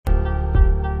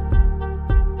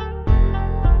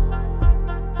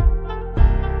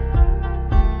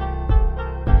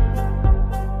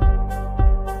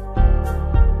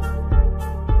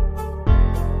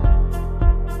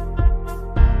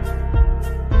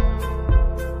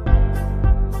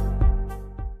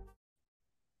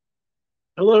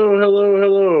Hello, hello,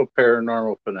 hello,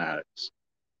 paranormal fanatics.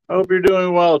 I hope you're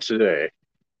doing well today.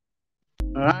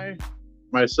 I,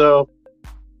 myself,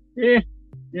 eh,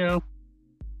 you know,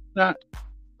 not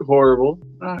horrible,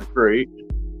 not great,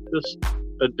 just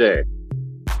a day.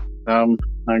 I'm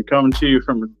coming to you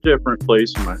from a different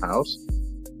place in my house.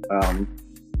 Um,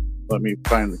 Let me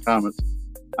find the comments.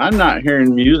 I'm not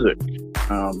hearing music.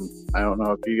 I don't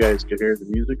know if you guys could hear the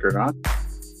music or not.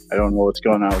 I don't know what's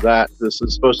going on with that. This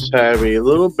is supposed to have a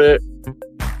little bit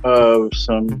of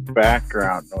some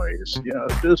background noise,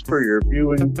 just for your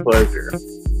viewing pleasure.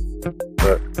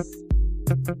 But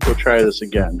we'll try this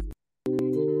again.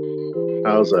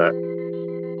 How's that?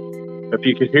 If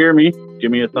you could hear me,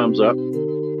 give me a thumbs up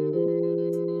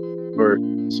or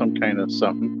some kind of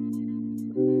something.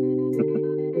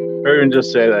 Or even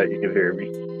just say that you can hear me.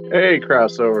 Hey,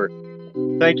 crossover.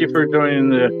 Thank you for joining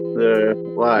the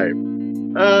live.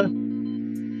 I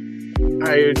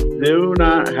do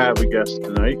not have a guest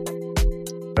tonight.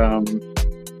 And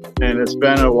it's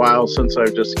been a while since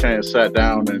I've just kind of sat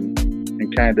down and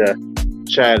kind of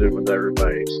chatted with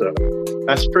everybody. So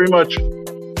that's pretty much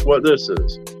what this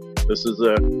is. This is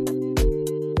a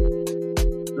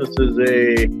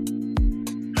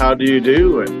how do you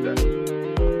do and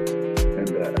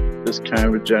just kind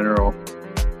of a general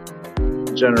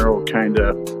kind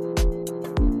of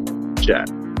chat.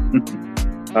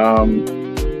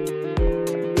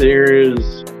 There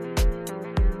is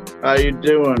how you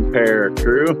doing, Para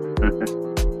Crew?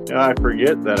 I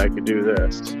forget that I could do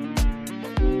this.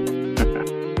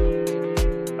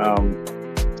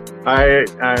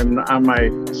 I'm on my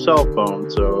cell phone,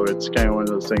 so it's kind of one of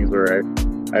those things where I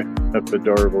have a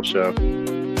fedorable show.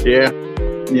 Yeah,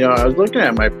 I was looking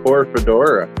at my poor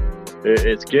fedora.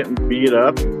 It's getting beat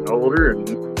up and older, and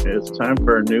it's time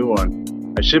for a new one.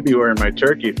 I should be wearing my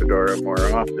turkey fedora more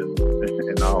often,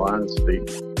 in all honesty.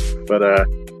 But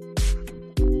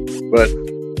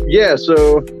yeah,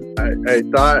 so I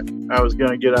thought I was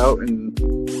gonna get out and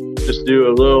just do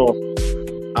a little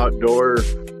outdoor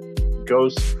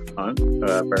ghost hunt,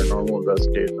 paranormal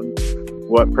investigation.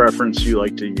 What preference you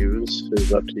like to use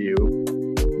is up to you.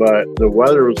 But the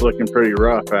weather was looking pretty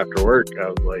rough after work. I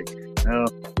was like, no.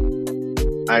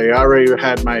 I already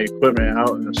had my equipment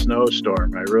out in a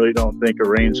snowstorm. I really don't think a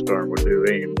rainstorm would do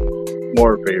any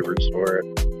more favors for it.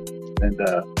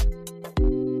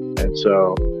 And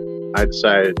so I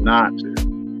decided not to.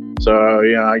 So,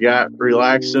 I got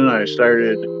relaxed and I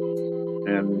started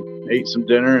and ate some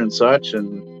dinner and such.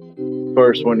 And of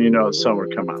course, when the sun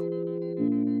would come out.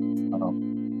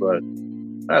 But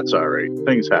that's all right.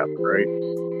 Things happen, right?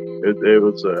 It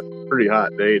was a pretty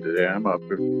hot day today. I'm up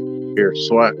here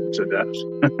sweating to death.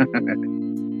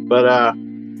 But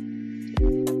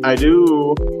I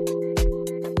do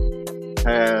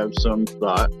have some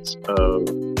thoughts of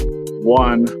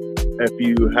one. If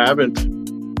you haven't,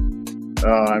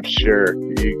 I'm sure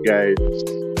you guys,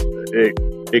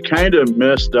 it kind of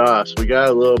missed us. We got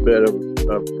a little bit of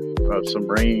some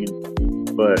rain,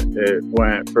 but it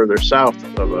went further south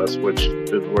of us, which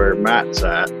is where Matt's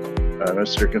at.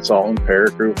 Mr. Consultant,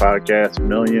 Paracrew Podcast, a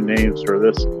million names for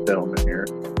this gentleman here.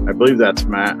 I believe that's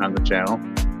Matt on the channel.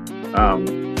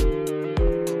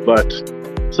 But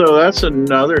so that's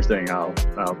another thing I'll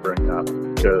bring up,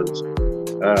 because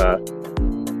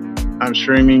I'm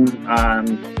streaming on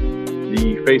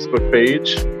the Facebook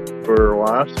page for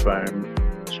WASP. I'm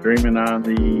streaming on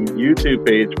the YouTube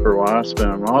page for WASP,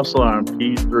 and I'm also on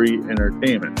P3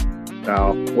 Entertainment.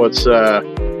 Now, what's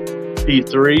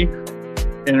P3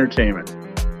 Entertainment?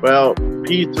 Well,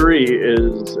 P3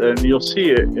 is, and you'll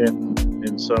see it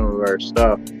in some of our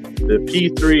stuff. The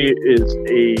P3 is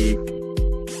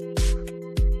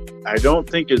I don't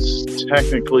think it's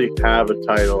technically have a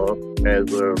title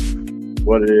as of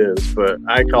what it is, but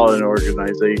I call it an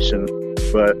organization,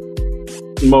 but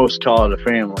most call it a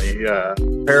family.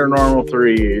 Paranormal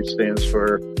 3 stands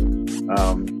for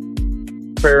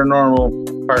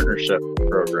Paranormal Partnership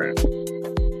Program.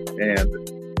 And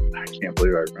I can't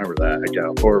believe I remember that. I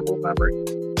got a horrible memory.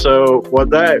 So what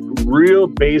that real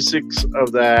basics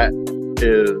of that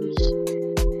is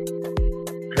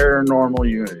paranormal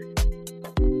unity.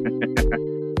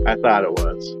 I thought it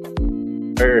was.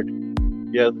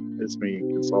 Yeah, it's me,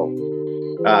 consultant.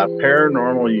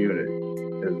 Paranormal unity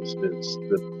is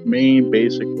the main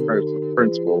basic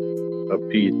principle of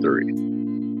P3.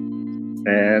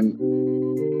 And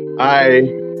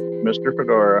Mr.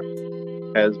 Fedora,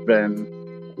 has been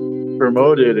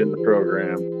promoted in the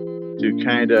program to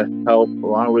kind of help,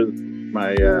 along with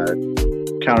my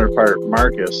counterpart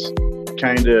Marcus,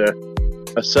 kind of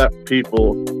accept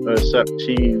people, accept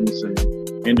teams, and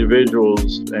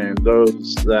individuals and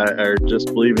those that are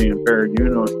just believing in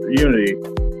unity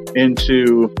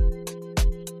into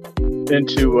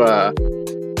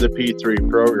the P3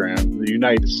 program, the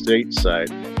United States side.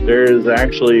 There is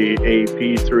actually a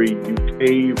P3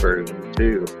 UK version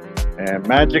too. And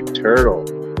Magic Turtle.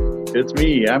 It's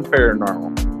me, I'm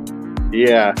paranormal.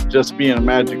 Yeah, just being a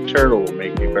magic turtle will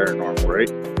make me paranormal,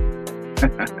 right?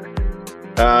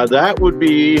 That would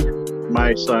be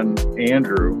my son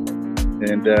Andrew.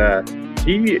 And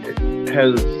he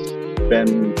has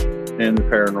been in the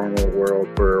paranormal world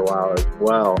for a while as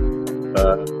well.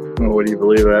 Would you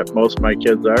believe that? Most of my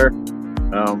kids are.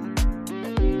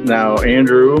 Now,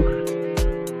 Andrew,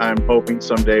 I'm hoping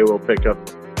someday we'll pick up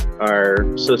our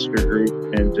sister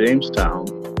group in Jamestown,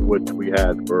 which we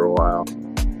had for a while.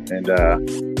 And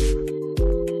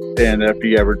if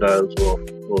he ever does, we'll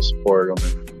support him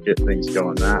and get things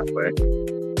going that way.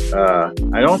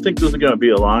 I don't think this is going to be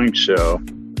a long show,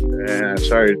 and I'm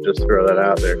sorry to just throw that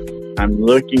out there. I'm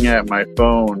looking at my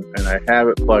phone, and I have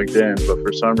it plugged in, but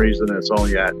for some reason it's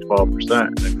only at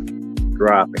 12% and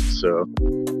dropping.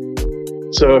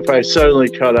 So if I suddenly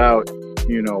cut out,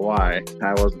 you know why.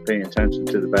 I wasn't paying attention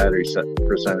to the battery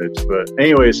percentage. But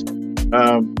anyways,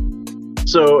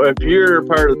 so if you're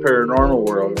part of the paranormal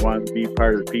world and want to be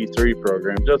part of the P3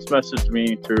 program, just message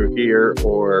me through here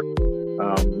or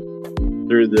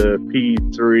through the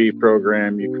P3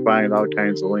 program. You can find all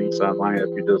kinds of links online if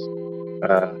you just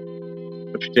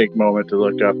if you take a moment to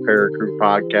look up Paracrew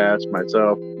Podcast,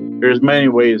 myself. There's many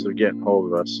ways of getting hold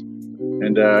of us.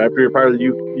 And if you're part of the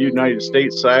United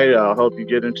States side, I'll help you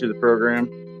get into the program.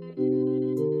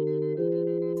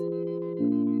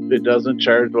 It doesn't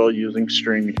charge while using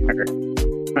StreamYard.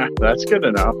 That's good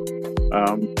enough.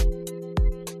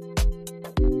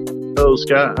 Hello,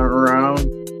 Scott, I'm around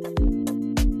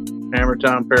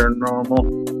Hammertown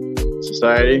Paranormal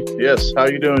Society. Yes, how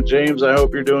you doing, James? I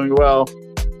hope you're doing well.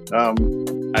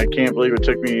 I can't believe it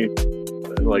took me,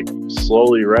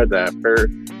 slowly read that.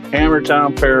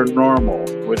 Hammertown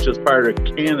Paranormal, which is part of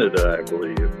Canada, I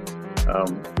believe.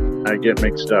 I get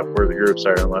mixed up where the groups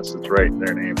are unless it's right in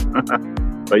their name.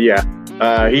 But yeah,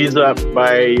 he's up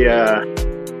by,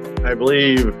 I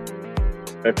believe,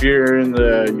 if you're in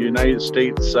the United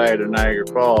States side of Niagara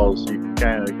Falls, you can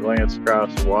kind of glance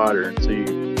across the water and see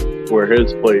where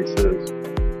his place is.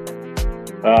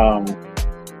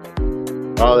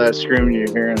 All that screaming you're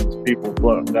hearing is people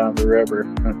floating down the river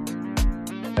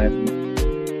and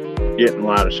getting a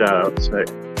lot of shout outs.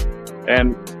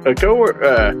 And a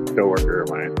co-worker of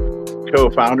mine,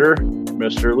 co-founder,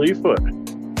 Mr. Leafoot.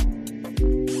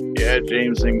 Yeah,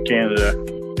 James in Canada.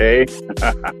 Hey.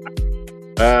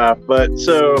 But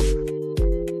so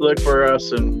look for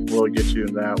us and we'll get you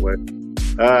in that way.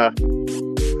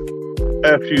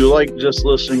 If you like just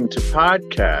listening to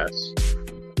podcasts,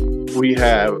 we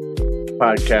have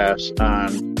podcasts on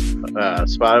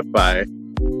Spotify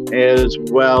as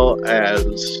well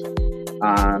as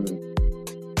on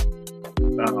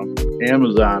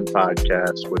Amazon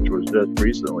podcast, which was just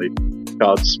recently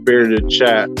called Spirited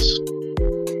Chats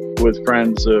with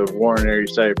Friends of Warren Area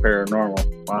Side Paranormal.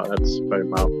 Wow, that's quite a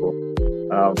mouthful.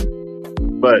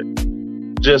 But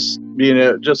just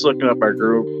looking up our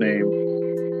group name,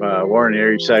 Warren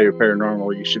Area Side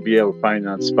Paranormal, you should be able to find it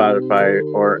on Spotify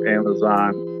or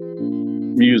Amazon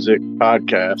Music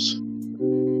Podcasts.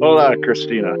 Hola,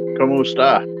 Christina. ¿Cómo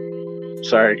está?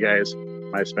 Sorry, guys.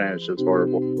 My Spanish is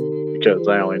horrible because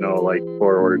I only know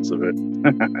 4 words of it.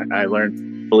 I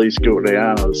learned Feliz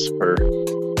Cumpleaños for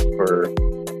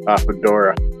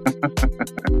Afadora.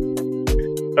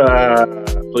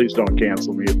 Please don't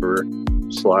cancel me for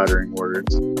slaughtering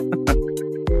words.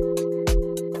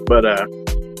 But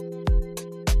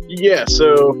yeah,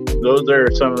 so those are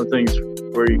some of the things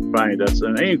where you can find us.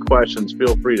 And any questions,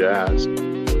 feel free to ask.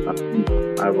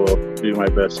 I will do my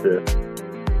best to.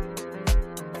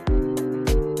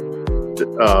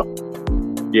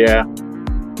 Yeah,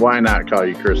 why not call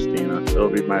you Christina? It'll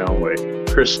be my own way.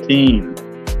 Christine.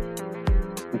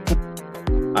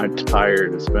 I'm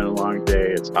tired. It's been a long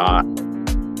day. It's hot.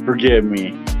 Forgive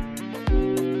me.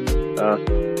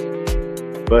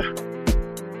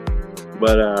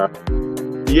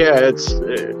 Yeah,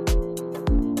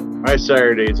 my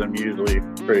Saturdays I'm usually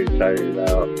pretty tired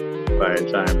out by the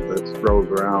time this rolls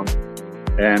around.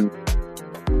 And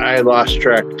I lost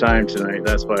track of time tonight.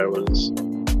 That's why I was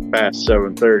past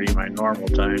 7:30, my normal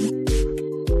time.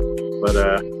 But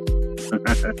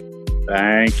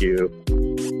thank you.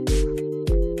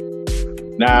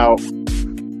 Now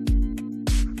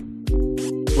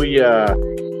we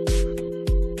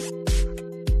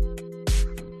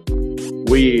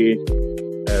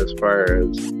as far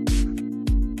as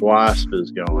Wasp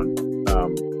is going.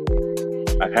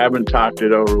 I haven't talked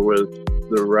it over with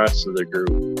the rest of the group,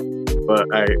 but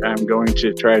I'm going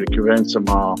to try to convince them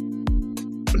all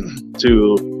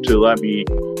to let me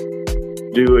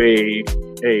do a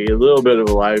little bit of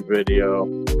a live video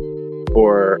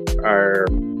for our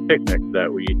picnic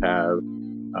that we have.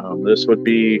 This would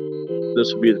be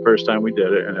the first time we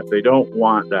did it, and if they don't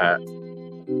want that,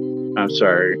 I'm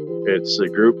sorry. It's a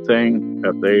group thing.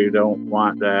 If they don't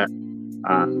want that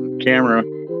on camera,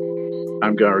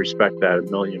 I'm going to respect that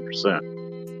 1,000,000%.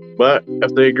 But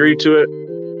if they agree to it,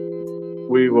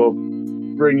 we will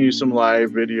bring you some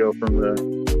live video from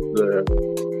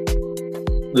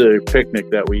the picnic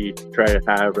that we try to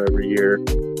have every year.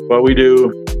 What we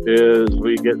do is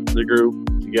we get the group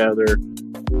together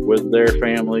with their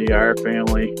family, our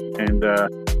family, and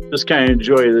just kind of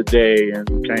enjoy the day and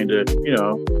kind of,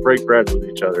 break bread with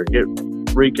each other, get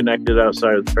reconnected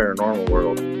outside of the paranormal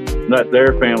world. Let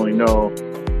their family know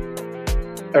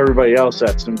everybody else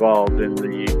that's involved in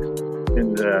the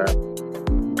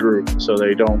group, so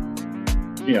they don't,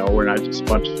 we're not just a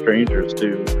bunch of strangers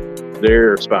to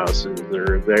their spouses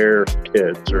or their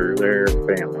kids or their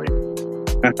family.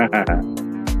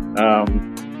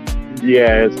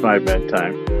 Yeah, it's my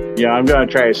bedtime. I'm gonna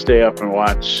try to stay up and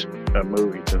watch a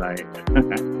movie tonight.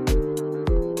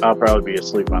 I'll probably be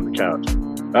asleep on the couch.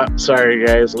 Oh, sorry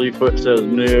guys, Leefoot says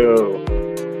no,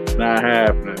 not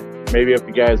happening. Maybe if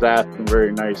you guys ask him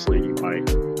very nicely, you might.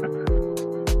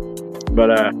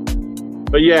 But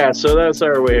yeah, so that's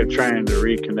our way of trying to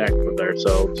reconnect with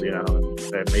ourselves, and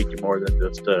make it more than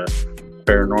just a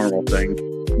paranormal thing.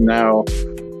 Now,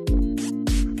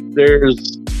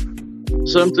 there's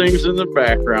some things in the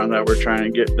background that we're trying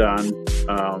to get done,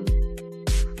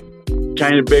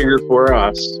 kind of bigger for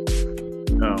us.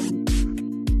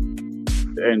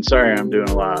 And sorry, I'm doing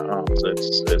a lot of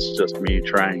it's just me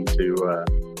trying to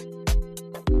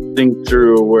think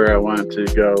through where I want to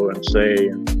go and say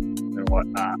and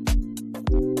whatnot.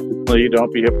 Please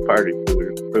don't be a party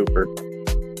pooper.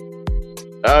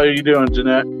 How are you doing,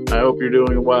 Jeanette? I hope you're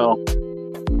doing well.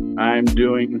 I'm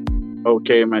doing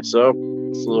okay myself.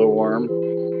 It's a little warm.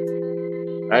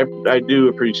 I do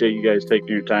appreciate you guys taking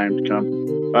your time to come.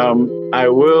 I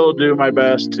will do my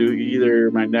best to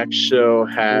either my next show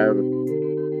have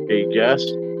a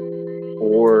guest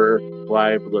or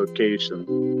live location.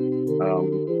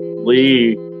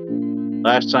 Lee,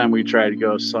 last time we tried to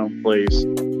go someplace,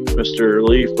 Mr.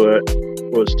 Leefoot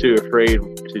was too afraid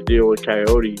to deal with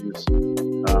coyotes.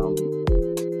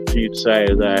 He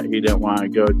decided that he didn't want to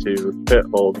go to Pit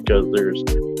Hole because there's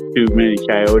too many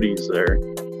coyotes there.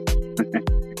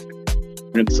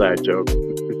 Inside joke.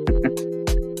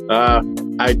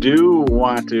 I do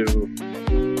want to.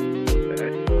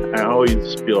 I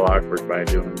always feel awkward by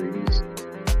doing these,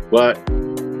 but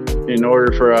in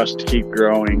order for us to keep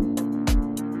growing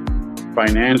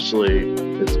financially,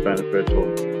 it's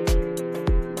beneficial.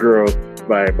 Growth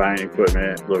by buying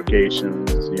equipment,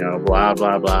 locations, blah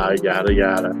blah blah, yada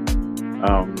yada.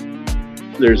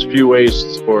 There's a few ways to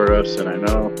support us, and I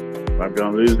know I'm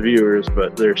going to lose viewers,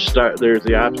 but there's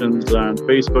the options on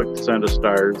Facebook to send us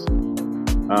stars,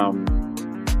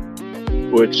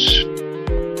 which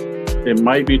it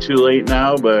might be too late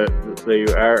now, but they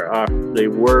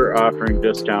were offering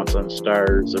discounts on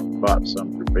stars if you bought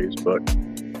some through Facebook.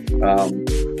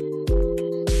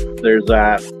 There's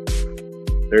that.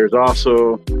 There's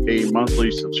also a monthly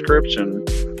subscription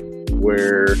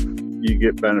where you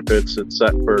get benefits. It's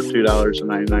set for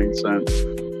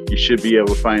 $2.99. You should be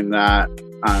able to find that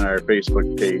on our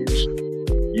Facebook page.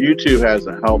 YouTube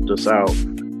hasn't helped us out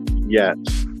yet.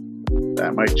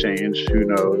 That might change. Who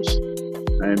knows?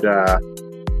 And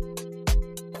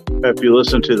if you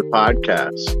listen to the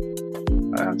podcast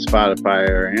on Spotify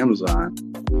or Amazon,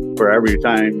 for every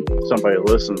time somebody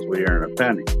listens, we earn a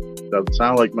penny. Doesn't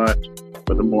sound like much,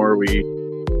 but the more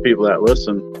people that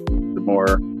listen, the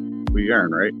more we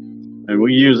earn, right? And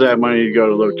we use that money to go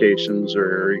to locations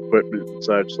or equipment and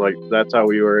such. Like, that's how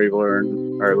we were able to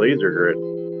earn our laser grid.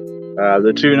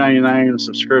 The $2.99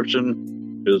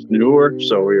 subscription is newer,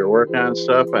 so we were working on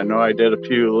stuff. I know I did a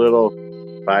few little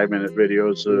 5-minute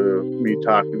videos of me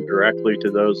talking directly to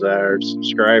those that are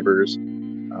subscribers.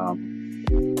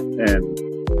 And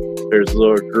there's a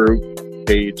little group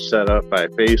page set up by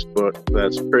Facebook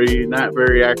that's not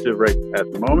very active right at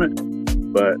the moment,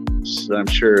 but I'm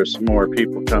sure as more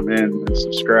people come in and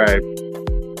subscribe,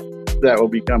 that will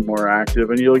become more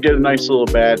active, and you'll get a nice little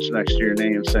badge next to your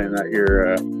name saying that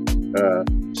you're a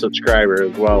subscriber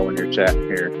as well when you're chatting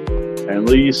here. And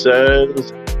Lee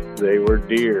says they were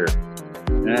deer.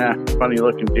 Yeah, funny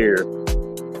looking deer.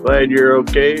 Glad you're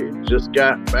okay. Just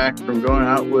got back from going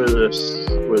out with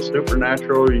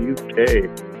Supernatural UK.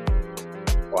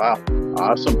 Wow,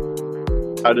 awesome.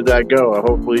 How did that go?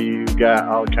 Hopefully you got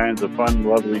all kinds of fun,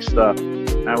 lovely stuff.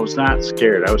 I was not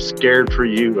scared. I was scared for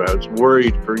you. I was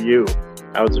worried for you.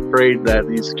 I was afraid that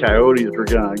these coyotes were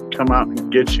going to come out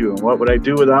and get you. And what would I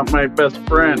do without my best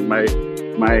friend, my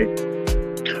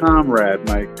comrade,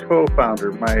 my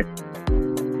co-founder,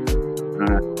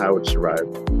 I would survive.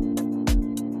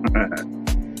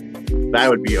 That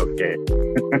would be okay.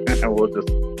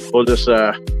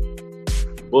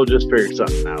 We'll just figure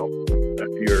something out.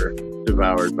 If you're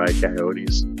devoured by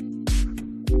coyotes,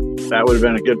 that would have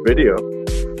been a good video.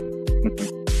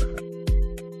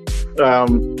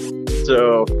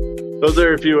 So those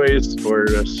are a few ways to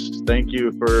support us. Thank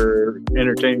you for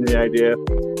entertaining the idea.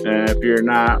 And if you're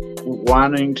not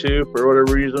wanting to, for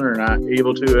whatever reason, or not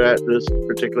able to at this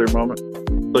particular moment,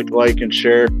 click like and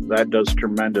share. That does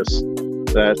tremendous.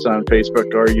 That's on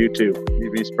Facebook or YouTube.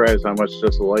 You'd be surprised how much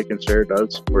just a like and share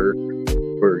does for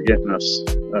getting us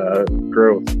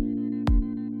growth.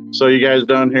 So you guys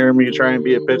don't hear me try and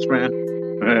be a pitchman?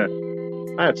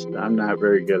 I'm not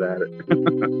very good at it.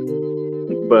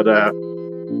 But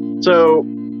so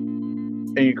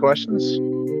any questions?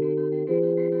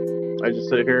 I just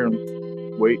sit here and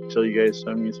wait until you guys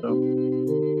send me some.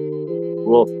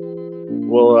 We'll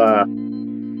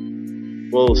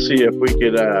see if we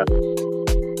could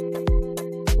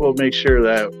we'll make sure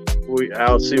that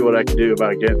I'll see what I can do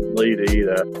about getting Lee to eat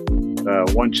a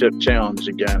one chip challenge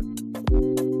again.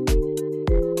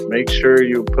 Make sure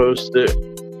you post it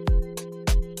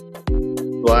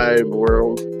live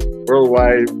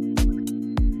worldwide.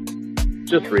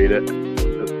 Just read it.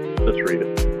 Just read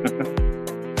it.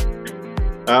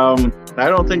 I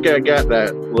don't think I got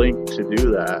that link to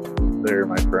do that there,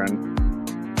 my friend.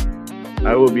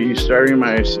 I will be starting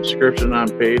my subscription on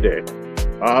payday.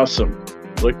 Awesome.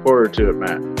 Look forward to it,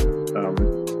 Matt.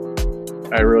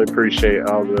 I really appreciate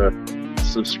all the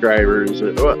subscribers.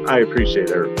 Well, I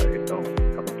appreciate everybody. Don't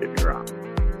get me wrong.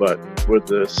 But with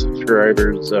the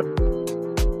subscribers,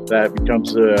 that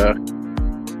becomes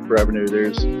revenue.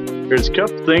 There's a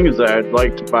couple things that I'd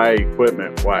like to buy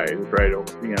equipment wise, right?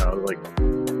 You know, like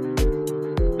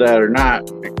that are not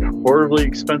horribly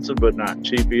expensive, but not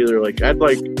cheap either. Like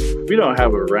we don't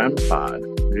have a REM pod.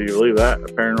 Do you believe that? A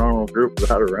paranormal group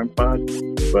without a REM pod?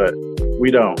 But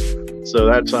we don't. So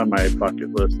that's on my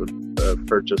bucket list of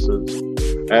purchases,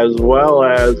 as well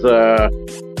as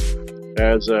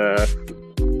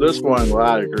this one. A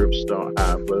lot of groups don't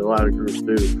have, but a lot of groups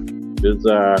do. Is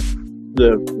the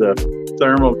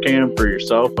thermal cam for your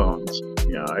cell phones.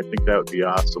 You know, I think that would be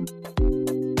awesome.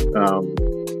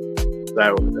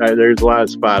 There's a lot of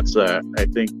spots that I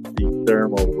think the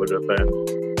thermal would have been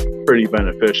pretty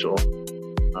beneficial.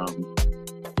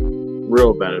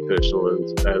 Real beneficial,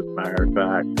 as a matter of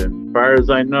fact. And as far as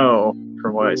I know,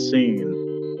 from what I've seen,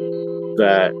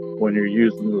 that when you're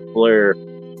using the flare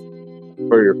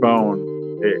for your phone,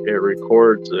 it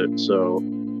records it, so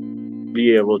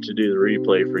be able to do the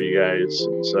replay for you guys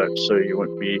and such, so you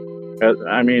wouldn't be.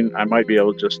 I mean, I might be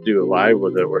able to just do a live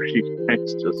with it where you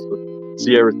guys just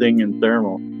see everything in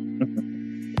thermal.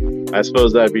 I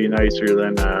suppose that'd be nicer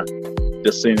than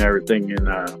just seeing everything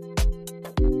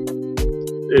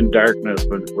in darkness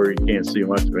where you can't see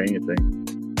much of anything.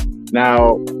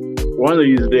 Now, one of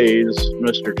these days,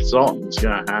 Mr. Consultant's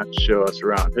gonna have to show us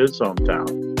around his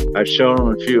hometown. I've shown him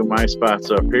a few of my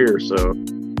spots up here, so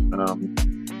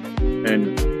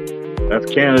and if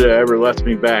Canada ever lets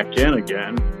me back in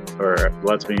again, or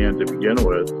lets me in to begin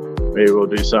with, maybe we'll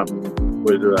do something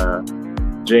with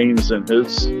James and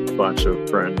his bunch of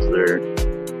friends there.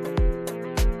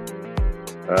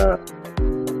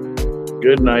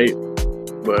 Good night,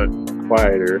 but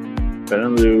quieter. Ben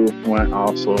and Lou went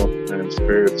also, and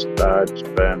Spirits dodged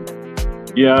Ben.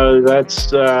 Yeah, that's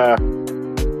that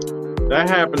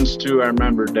happens to our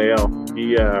member Dale.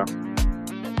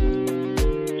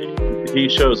 He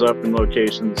shows up in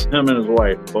locations. Him and his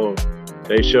wife both.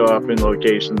 They show up in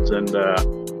locations and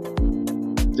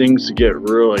things get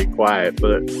really quiet.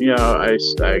 But you know, I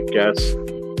guess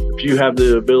if you have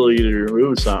the ability to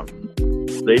remove something,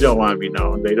 they don't want to be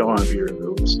known. They don't want to be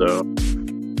removed. So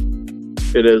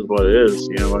it is what it is.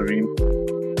 You know what I mean?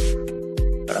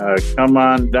 Come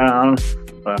on down.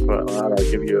 I'll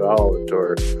give you all the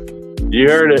tour. You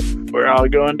heard it. We're all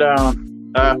going down.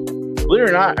 Believe it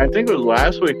or not, I think it was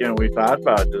last weekend we thought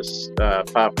about just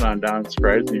popping on down and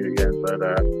surprising you again. But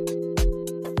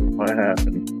what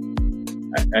happened?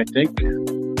 I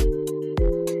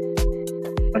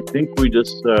think we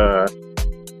just.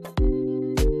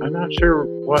 I'm not sure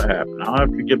what happened. I'll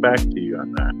have to get back to you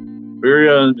on that. We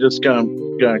were just gonna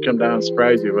come down and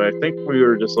surprise you, but I think we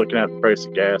were just looking at the price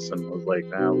of gas and was like,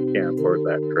 no, we can't afford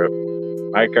that trip.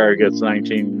 My car gets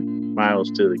 19 miles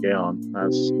to the gallon.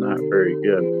 That's not very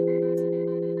good.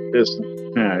 It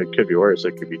could be worse.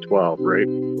 It could be 12, right?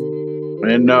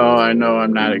 And no, I know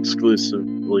I'm not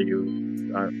exclusively.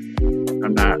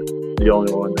 I'm not the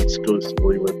only one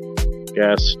exclusively with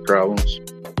gas problems.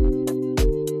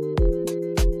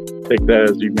 Take that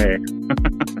as you may.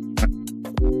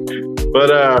 But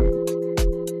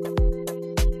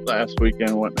last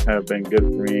weekend wouldn't have been good for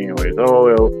me anyways. Oh,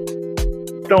 well,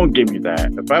 don't give me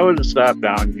that. If I would have stopped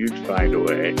down, you'd find a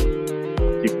way.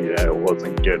 Give me that. It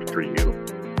wasn't good for you.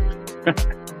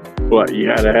 What, you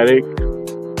had a headache?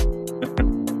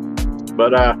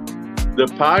 But the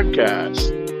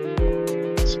podcast,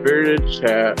 Spirited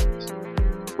Chats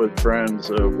with Friends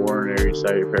of Warren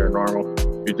Arisidey Paranormal.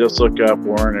 If you just look up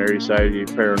Warren Arisidey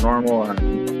Paranormal on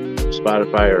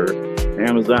Spotify or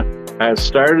Amazon, I've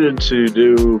started to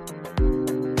do,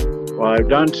 well, I've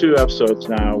done 2 episodes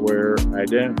now where I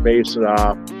didn't base it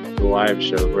off the live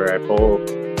shows, where I pull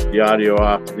the audio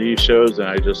off these shows and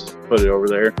I just put it over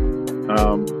there.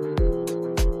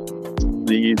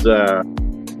 These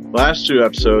last 2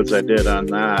 episodes I did on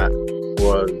that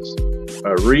was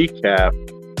a recap,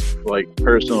 like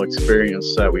personal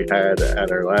experience that we had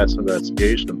at our last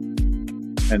investigation.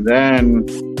 And then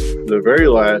the very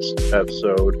last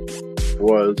episode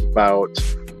was about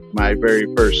my very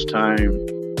first time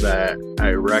that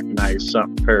I recognized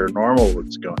something paranormal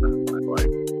was going on in my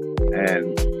life.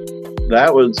 And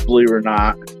that was, believe it or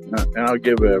not, and I'll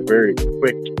give a very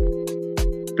quick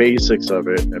basics of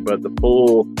it, but the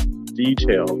full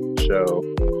detailed show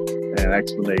and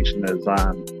explanation is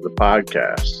on the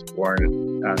podcast,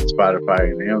 Warren, on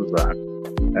Spotify and Amazon.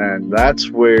 And that's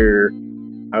where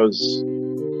I'm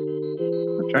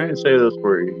trying to say this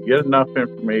where you get enough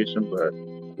information, but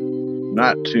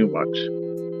not too much.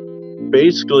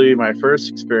 Basically, my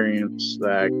first experience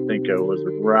that I can think of was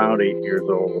around 8 years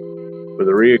old with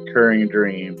a reoccurring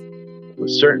dream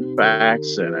with certain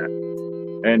facts in it.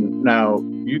 And now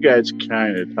you guys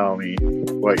kind of tell me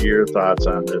what your thoughts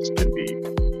on this could be.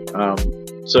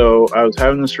 So I was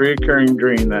having this reoccurring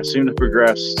dream that seemed to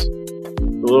progress a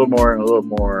little more and a little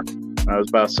more. I was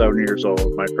about 7 years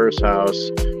old. My first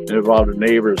house, it involved a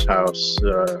neighbor's house, 2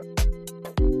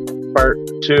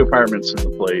 apartments in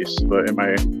the place, but in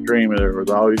my dream there was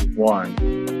always one,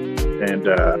 and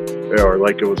or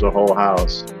like it was a whole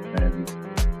house, and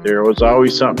there was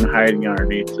always something hiding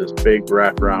underneath this big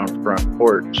wraparound front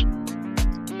porch.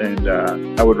 And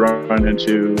I would run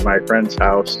into my friend's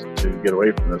house to get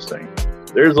away from this thing.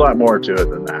 There's a lot more to it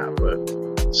than that, but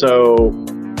so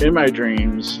in my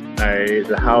dreams,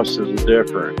 the house is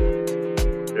different.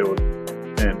 It was,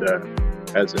 and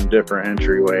has a different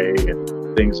entryway and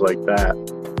things like that.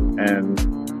 And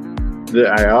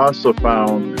I also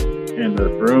found in the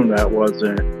room that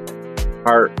wasn't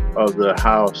part of the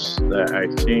house that I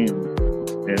seen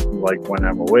in, like when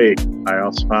I'm awake. I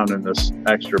also found in this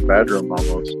extra bedroom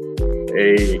almost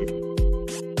a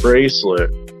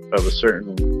bracelet of a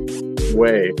certain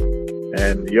way,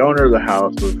 and the owner of the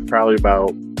house was probably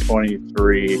about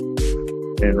 23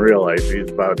 in real life. He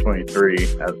was about 23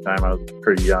 at the time. I was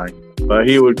pretty young, but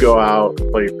he would go out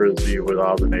and play frisbee with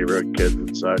all the neighborhood kids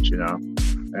and such, you know.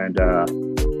 And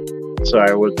so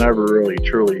I was never really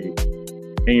truly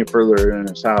any further in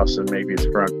his house than maybe his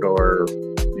front door,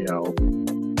 you know,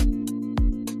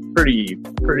 pretty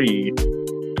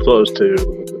close to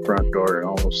the front door and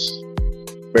almost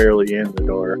barely in the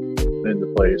door, in the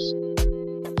place.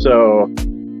 So,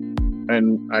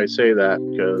 and I say that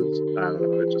because, I don't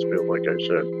know, it just feels like I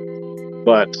should.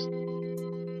 But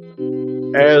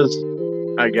as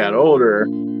I got older,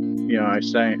 you know, I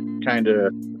kind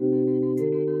of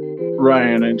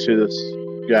ran into this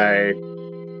guy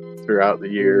throughout the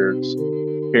years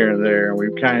here and there, and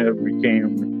we kind of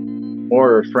became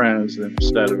more friends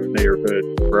instead of a neighborhood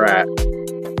brat.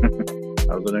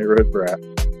 I was a neighborhood brat.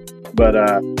 But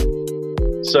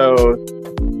so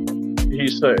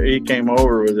he came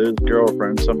over with his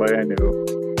girlfriend, somebody I knew.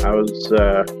 I was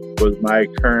my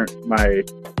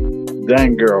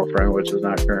then girlfriend, which is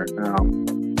not current now,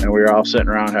 and we were all sitting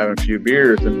around having a few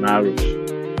beers, and out of,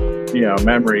 you know,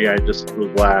 memory, I just was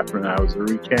laughing. I was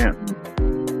recanting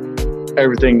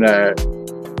everything that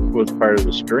was part of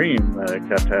the stream that I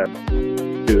kept having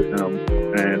to him,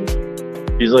 and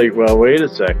he's like, "Well, wait a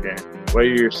second. While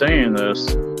you're saying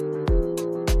this,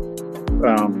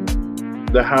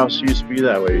 the house used to be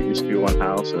that way. It used to be one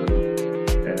house, and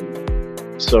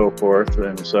so forth."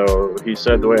 And so he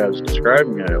said the way I was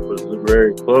describing it was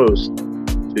very close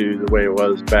to the way it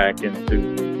was back into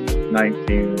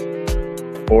 19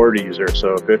 40s or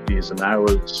so, 50s, and I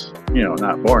was,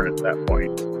 not born at that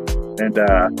point.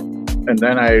 And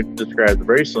then I described the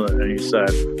bracelet, and he said,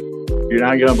 "You're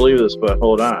not going to believe this, but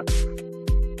hold on."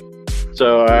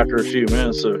 So after a few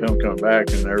minutes of him coming back,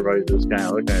 and everybody just kind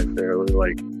of looking at it, they're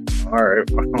like, "All right,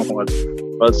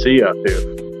 what's he up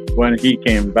to?" When he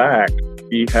came back,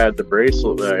 he had the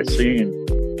bracelet that I seen.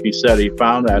 He said he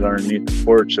found that underneath the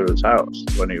porch of his house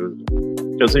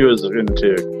because he was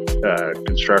into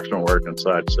construction work and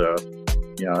such. So,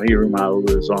 he remodeled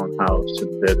his own house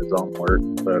and did his own work.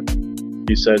 But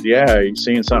he said, yeah, he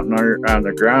seen something on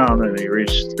the ground, and he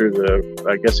reached through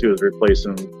I guess he was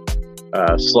replacing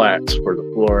slats for the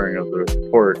flooring of the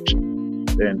porch,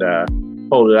 and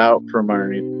pulled it out from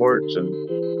underneath the porch, and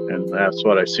that's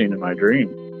what I seen in my dream,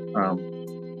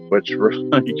 which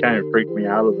really kind of freaked me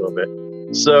out a little bit.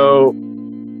 So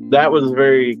that was a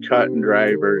very cut and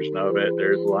dry version of it.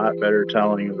 There's a lot better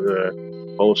telling of the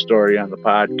whole story on the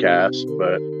podcast,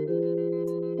 but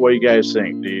what do you guys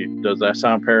think? Does that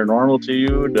sound paranormal to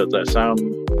you? Does that sound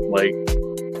like,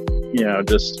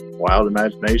 just wild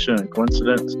imagination and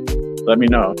coincidence? Let me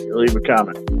know. Leave a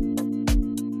comment.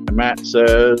 And Matt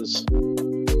says,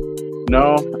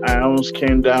 "No, I almost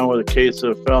came down with a case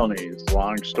of felonies.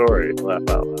 Long story. Laugh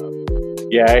out loud."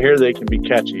 Yeah, I hear they can be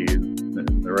catchy in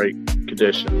the right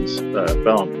conditions,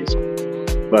 felonies.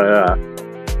 But,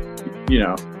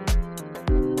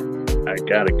 I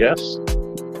gotta guess.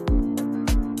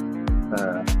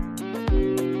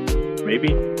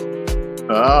 Maybe?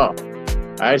 Oh,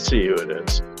 I see who it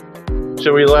is.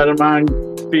 Should we let him on,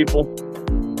 people?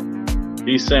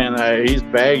 He's saying that he's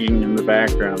begging in the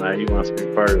background that he wants to be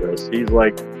part of this. He's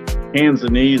like hands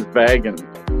and knees begging.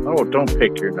 Oh, don't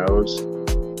pick your nose.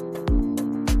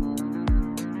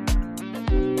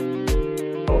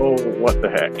 Oh, what the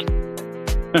heck?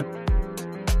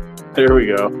 There we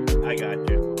go. I got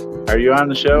you. Are you on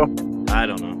the show? I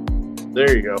don't know.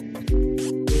 There you go.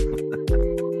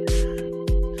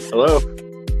 Hello.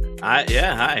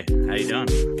 Yeah, hi. How you doing?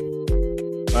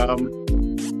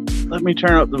 Let me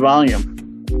turn up the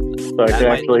volume so I can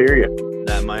actually hear you.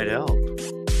 That might help.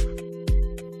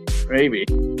 Maybe.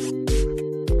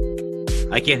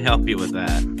 I can't help you with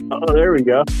that. Oh, there we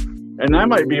go. And that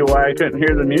might be why I couldn't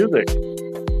hear the music.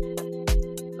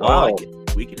 Wow. Oh,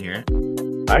 we can hear it.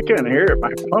 I couldn't hear it.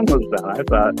 My phone was down. I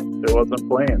thought it wasn't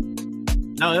playing.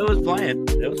 No, it was playing.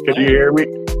 Could you hear me?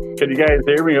 Could you guys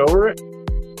hear me over it?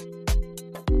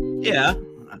 Yeah.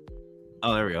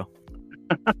 Oh, there we go.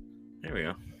 There we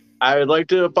go. I would like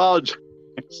to apologize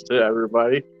to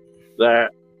everybody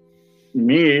that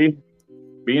me,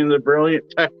 being the brilliant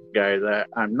tech guy that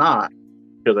I'm not,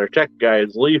 because our tech guy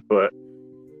is Leefoot,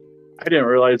 I didn't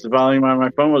realize the volume on my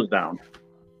phone was down.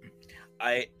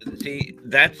 I see.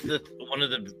 That's one of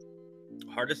the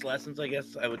hardest lessons, I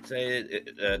guess I would say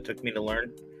it took me to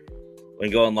learn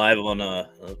when going live on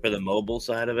for the mobile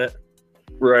side of it.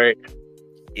 Right.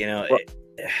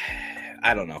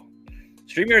 I don't know.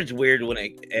 StreamYard's weird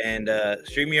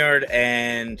StreamYard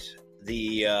and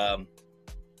the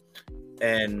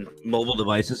and mobile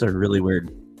devices are really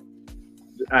weird.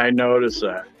 I noticed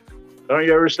that. Don't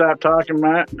you ever stop talking,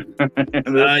 Matt?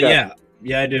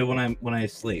 Yeah, I do when I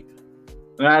sleep.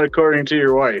 Not according to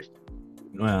your wife.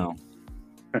 Well,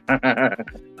 I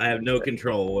have no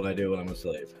control what I do when I'm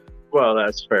asleep. Well,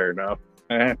 that's fair enough.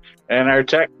 And our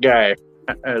tech guy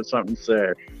has something to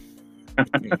say.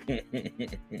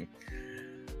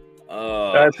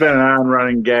 That's been an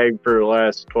on-running gag for the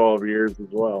last 12 years as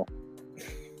well.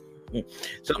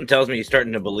 Something tells me he's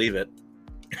starting to believe it.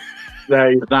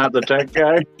 That he's not the tech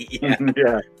guy? Yeah.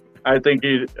 Yeah. I think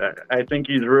he's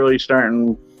really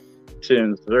starting to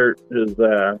insert his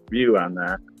view on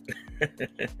that.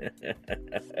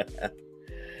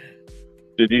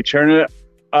 Did you turn it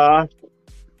off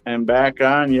and back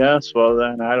on? Yes. Well,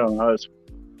 then I don't know. It's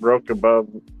broke above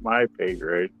my pay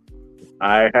grade.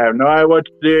 I have no idea what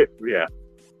to do. Yeah.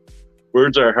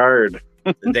 Words are hard.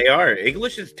 They are.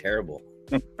 English is terrible.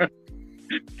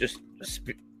 Just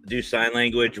do sign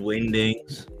language,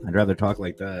 wingdings. I'd rather talk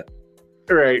like that.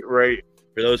 Right.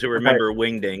 For those who remember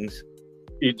wingdings.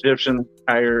 Egyptian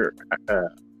hieroglyphs?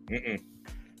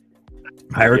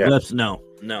 Yeah.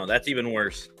 No, that's even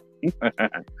worse.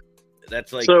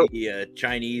 That's like the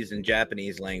Chinese and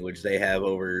Japanese language. They have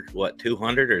over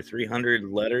 200 or 300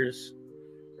 letters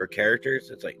or characters.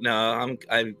 It's like, no, I'm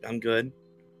good.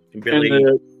 I can barely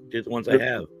do the ones I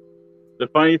have. The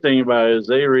funny thing about it is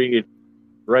they read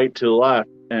right to left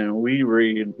and we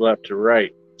read left to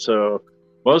right. So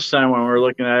most of the time when we're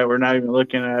looking at it, we're not even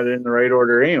looking at it in the right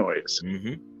order anyways.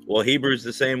 Mm-hmm. Well, Hebrew's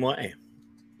the same way.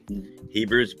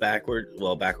 Hebrew's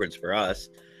backwards for us.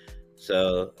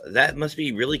 So that must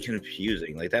be really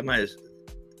confusing. Like that might.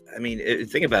 I mean,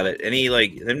 think about it.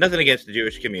 There's nothing against the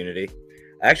Jewish community.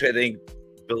 Actually, I think,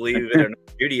 believe it or not,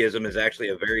 Judaism is actually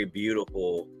a very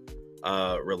beautiful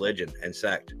religion and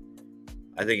sect.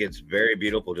 I think it's very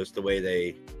beautiful, just the way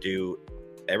they do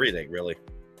everything, really.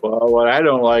 Well, what I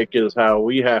don't like is how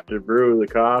we have to brew the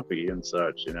coffee and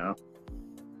such, you know.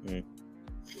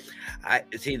 I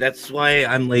see. That's why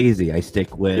I'm lazy. I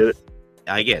stick with.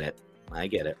 I get it.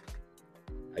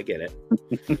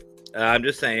 I'm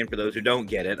just saying, for those who don't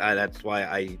get it, that's why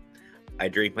I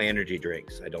drink my energy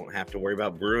drinks. I don't have to worry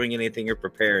about brewing anything or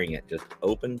preparing it. Just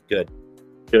open, good.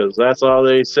 Because that's all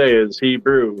they say is he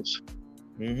brews.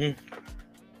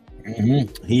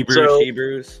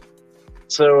 Hebrews.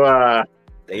 So,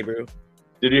 they brew.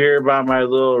 Did you hear about my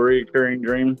little recurring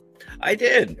dream? I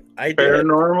did.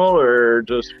 Paranormal or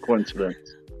just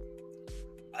coincidence?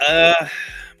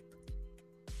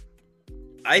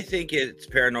 I think it's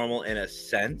paranormal in a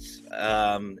sense.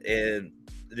 And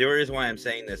the reason why I'm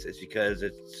saying this is because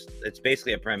it's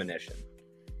basically a premonition.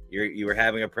 You were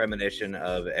having a premonition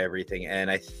of everything, and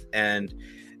I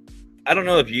don't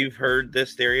know if you've heard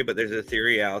this theory, but there's a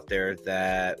theory out there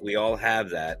that we all have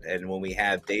that, and when we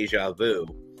have deja vu,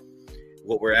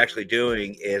 what we're actually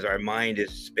doing is our mind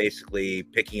is basically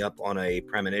picking up on a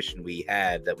premonition we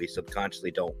had that we subconsciously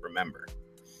don't remember.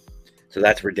 So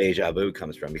that's where deja vu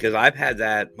comes from, because I've had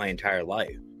that my entire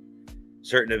life.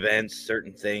 Certain events,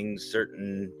 certain things,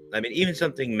 even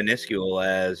something minuscule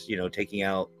as, taking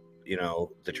out,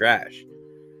 the trash.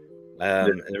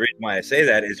 And the reason why I say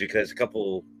that is because a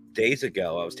couple days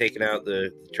ago, I was taking out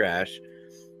the trash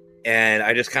and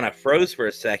I just kind of froze for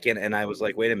a second. And I was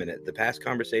like, wait a minute, the past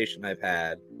conversation I've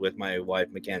had with my wife,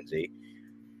 Mackenzie,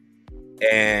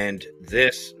 and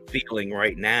this feeling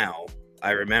right now,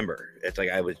 I remember. It's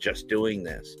like I was just doing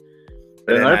this.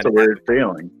 And that's a weird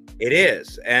feeling. It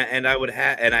is. And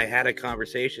I had a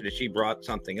conversation, and she brought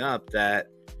something up that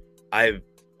I've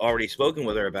already spoken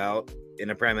with her about in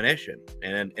a premonition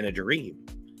and in a dream.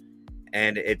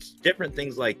 And it's different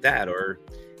things like that, or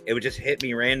it would just hit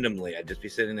me randomly. I'd just be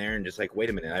sitting there and just like, wait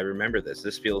a minute, I remember this.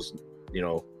 This feels,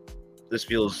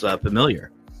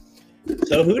 familiar.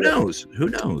 So who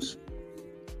knows?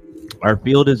 Our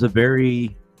field is a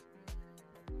very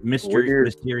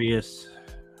mysterious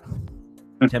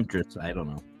temptress. I don't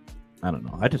know.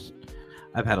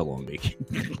 I've had a long week.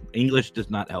 English does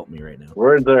not help me right now.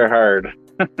 Words are hard.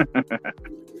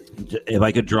 If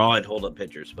I could draw, I'd hold up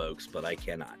pictures, folks, but I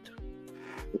cannot.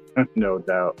 No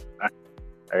doubt.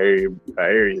 I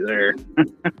hear you there.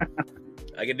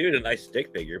 I can do it a nice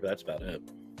stick figure, but that's about it.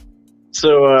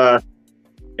 So,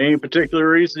 any particular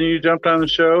reason you jumped on the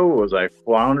show? Was I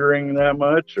floundering that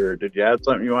much, or did you have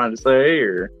something you wanted to say?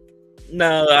 Or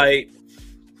no,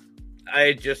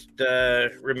 I just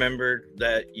remembered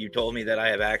that you told me that I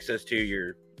have access to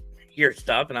your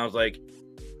stuff, and I was like,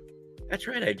 that's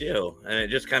right, I do. And it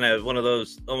just kind of one of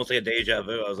those, almost like a deja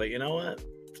vu. I was like, you know what?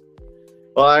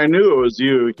 Well, I knew it was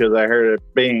you because I heard it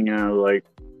bing, and I was like,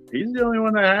 he's the only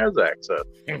one that has access.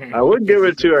 I would give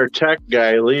it to our tech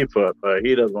guy, Leefoot, but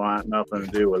he doesn't want nothing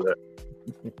to do with it.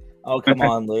 Oh, come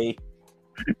on, Lee.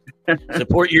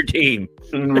 Support your team.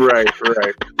 Right.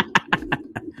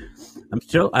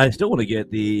 I still want to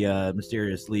get the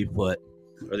mysterious Leefoot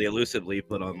or the elusive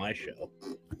Leefoot on my show.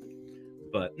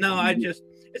 But no,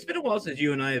 it's been a while since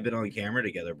you and I have been on camera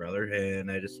together, brother. And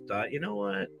I just thought, you know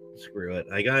what? Screw it.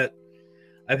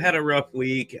 I've had a rough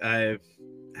week. I've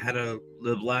had the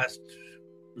last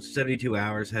 72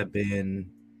 hours have been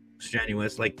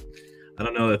strenuous. Like, I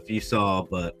don't know if you saw,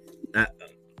 but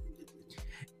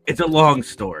it's a long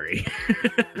story.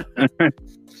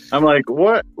 I'm like,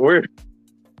 what?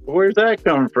 Where's that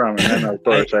coming from? And then, of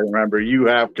course, I remember you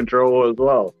have control as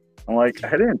well. I'm like,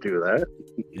 I didn't do that.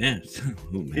 Yes.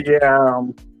 Yeah.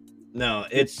 No,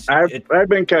 I've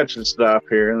been catching stuff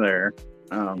here and there.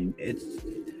 It's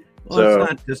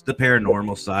not just the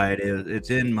paranormal side. It's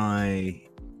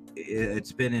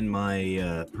been in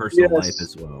my personal life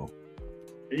as well.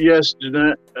 Yes,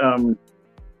 Jeanette. Am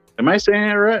I saying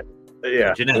it right?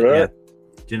 Yeah, Jeanette. Right? Yeah,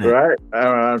 Jeanette. Right. I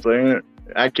don't know how I'm saying it.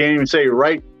 I can't even say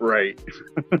right.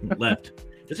 Left.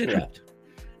 Just say left.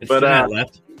 It's but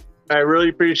left. I really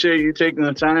appreciate you taking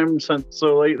the time since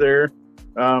so late there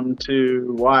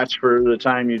to watch for the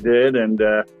time you did, and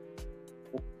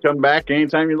come back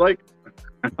anytime you like.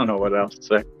 I don't know what else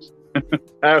to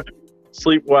say.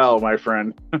 Sleep well, my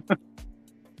friend.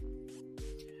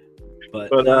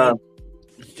 But now,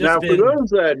 for those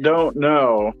that don't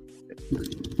know,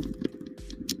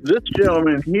 this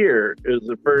gentleman here is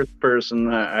the first person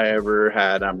that I ever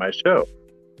had on my show.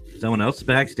 Someone else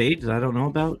backstage that I don't know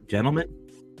about? Gentlemen?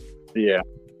 Yeah.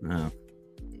 Oh.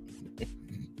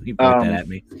 You point that at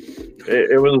me.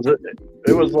 It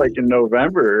was like in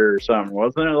November or something,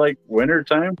 wasn't it? Like winter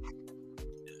time?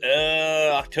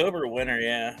 October, winter,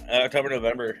 yeah. October,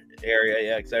 November area,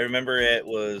 yeah. Because I remember it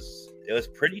was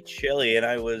pretty chilly, and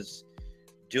I was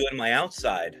doing my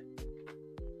outside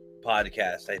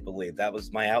podcast. I believe that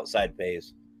was my outside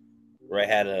phase, where I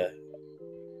had a.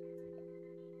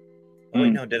 Oh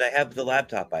wait, no, did I have the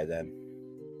laptop by then?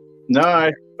 No,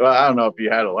 I don't know if you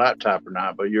had a laptop or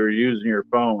not, but you were using your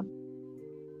phone.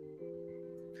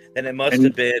 And it must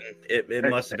have been it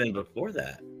must have been before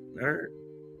that.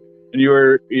 And you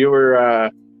were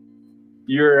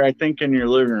I think in your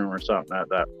living room or something at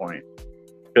that point,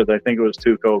 because I think it was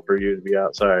too cold for you to be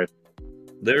outside.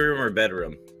 Living room or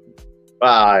bedroom?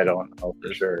 I don't know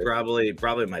for sure. Probably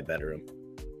my bedroom.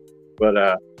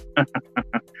 But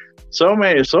so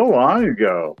long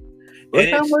ago.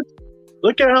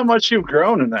 Look at how much you've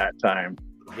grown in that time.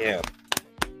 Yeah.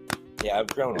 Yeah, I've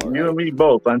grown already. You and me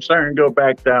both. I'm starting to go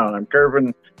back down. I'm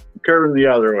curving the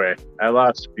other way. I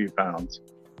lost a few pounds.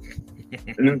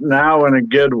 Now in a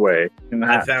good way.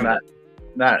 Not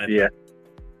yet.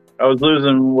 I was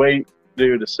losing weight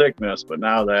due to sickness, but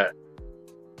now that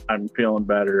I'm feeling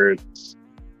better, it's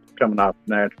coming off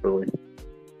naturally.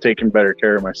 Taking better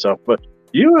care of myself. But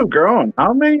you have grown.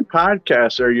 How many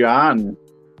podcasts are you on?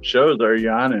 Shows are you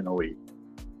on in a week?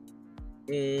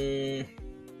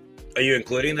 Are you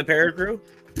including the Paracrew?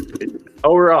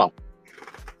 Overall.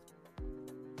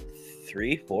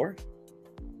 3, 4?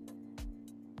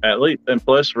 At least, and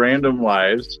plus Random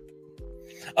Lives.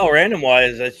 Oh, Random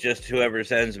Wise, that's just whoever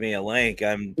sends me a link.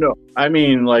 No, I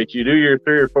mean, like, you do your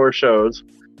 3 or 4 shows,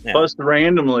 plus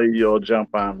randomly you'll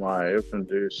jump on live and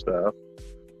do stuff.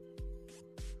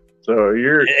 So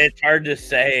it's hard to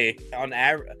say. On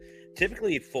average,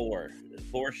 typically 4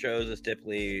 shows is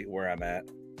typically where I'm at.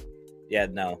 Yeah,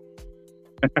 no.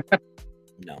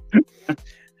 No.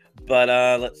 But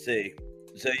let's see.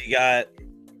 So you got,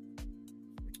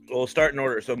 we'll start in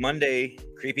order. So Monday,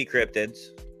 Creepy Cryptids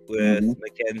with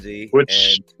Mackenzie and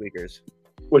Squeakers.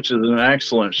 Which is an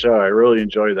excellent show. I really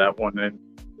enjoy that one. And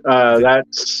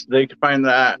they can find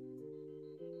that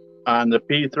on the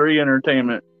P3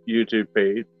 Entertainment YouTube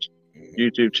page,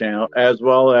 YouTube channel, as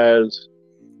well as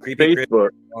Creepy Facebook.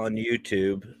 On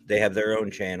YouTube. They have their own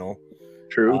channel.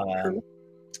 True.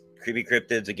 Creepy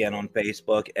Cryptids again on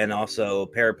Facebook, and also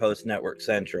Parapost Network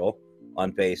Central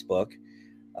on Facebook.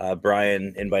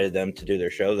 Brian invited them to do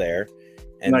their show there.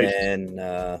 And then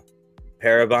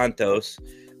Parabantos,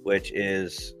 which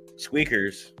is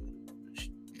Squeaker's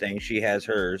thing. She has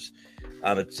hers.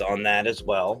 It's on that as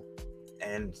well.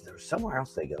 And there's somewhere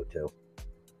else they go to.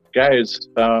 Guys,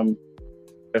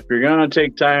 if you're going to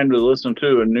take time to listen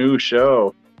to a new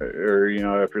show, or,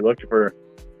 if you're looking for,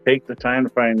 take the time to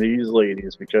find these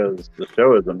ladies, because the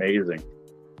show is amazing.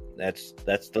 That's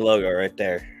the logo right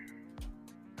there.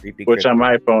 Creepy Which on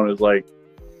my phone is like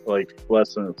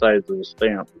less than the size of a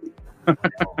stamp.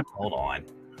 Hold on.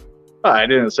 I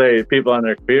didn't say people on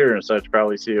their computer and such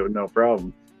probably see it with no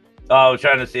problem. Oh, I was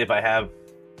trying to see if I have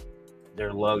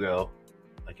their logo.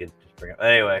 I could just bring it.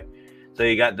 Anyway, so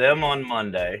you got them on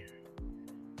Monday.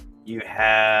 You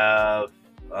have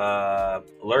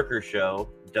Lurker Show.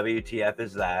 WTF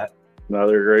is that?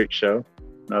 Another great show.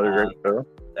 Great show.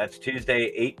 That's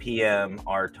Tuesday, 8 p.m.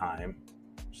 our time,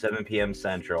 7 p.m.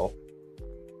 Central.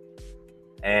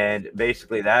 And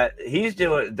basically that he's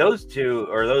doing those three,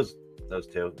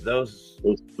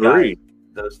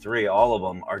 all of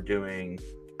them are doing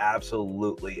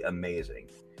absolutely amazing.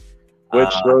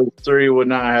 Which those 3 would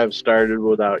not have started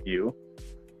without you.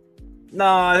 No,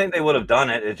 I think they would have done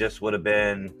it. It just would have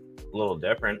been a little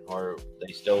different, or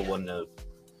they still wouldn't have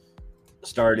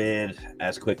started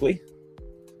as quickly.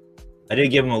 I did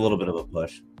give them a little bit of a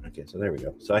push. Okay, so there we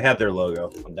go. So I have their logo.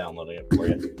 I'm downloading it for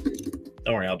you.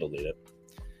 Don't worry, I'll delete it.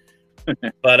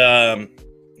 But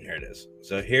here it is.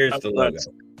 So here's the logo.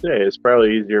 Yeah, it's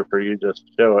probably easier for you just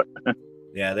to show it.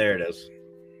 Yeah, there it is.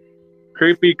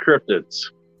 Creepy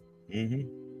Cryptids.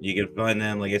 You can find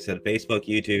them, like I said, Facebook,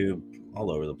 YouTube,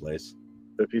 all over the place.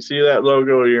 If you see that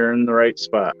logo, you're in the right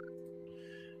spot.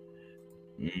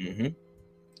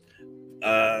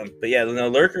 But yeah, no,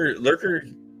 Lurker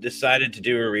decided to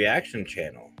do a reaction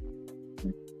channel,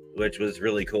 which was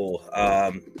really cool.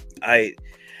 I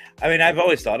mean, I've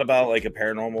always thought about like a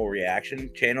paranormal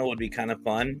reaction channel would be kind of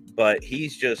fun, but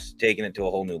he's just taken it to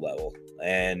a whole new level,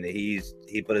 and he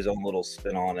put his own little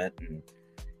spin on it, and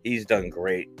he's done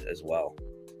great as well.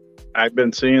 I've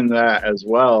been seeing that as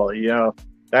well.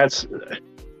 That's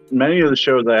many of the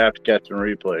shows I have to catch and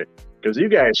replay. because you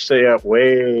guys stay up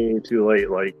way too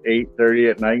late, like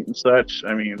 8:30 at night and such.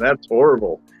 I mean, that's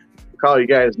horrible. I call you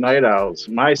guys night owls.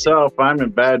 Myself, I'm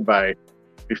in bed by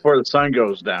before the sun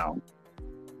goes down,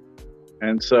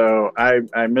 and so I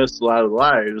missed a lot of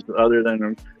lives. Other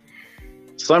than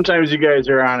sometimes you guys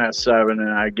are on at 7,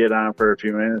 and I get on for a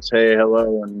few minutes. Hey,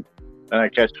 hello, and then I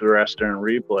catch the rest during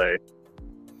replay.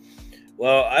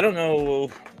 Well, I don't know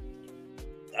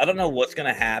what's going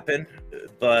to happen,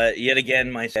 but yet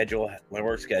again, my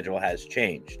work schedule has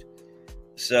changed.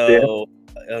 So,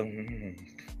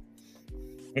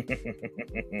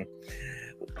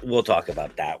 we'll talk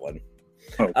about that one.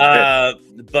 Okay.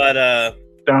 But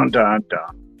dun.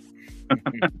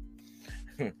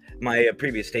 My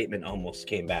previous statement almost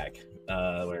came back.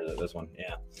 Where is it? This one?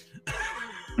 Yeah.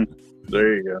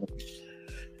 There you go.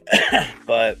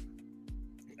 But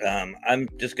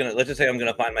let's just say I'm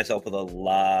gonna find myself with a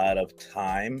lot of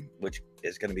time, which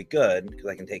is gonna be good because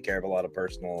I can take care of a lot of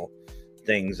personal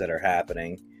things that are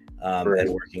happening, right. And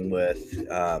working with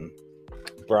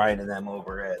Brian and them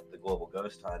over at the Global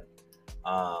Ghost Hunt.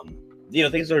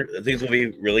 Things will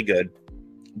be really good,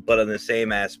 but on the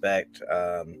same aspect,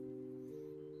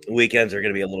 weekends are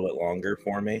going to be a little bit longer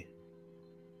for me.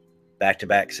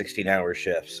 Back-to-back 16-hour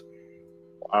shifts.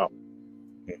 Wow.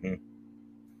 Mm-hmm.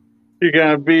 You're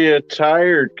going to be a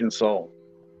tired consultant.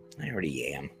 I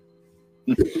already am.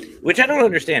 Which I don't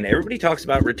understand. Everybody talks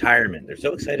about retirement. They're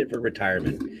so excited for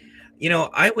retirement.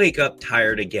 I wake up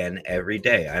tired again every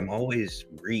day. I'm always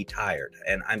retired,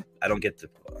 and I don't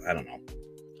know.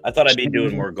 I thought I'd be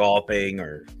doing more golfing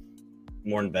or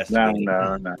more investigating.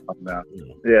 No.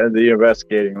 Yeah, the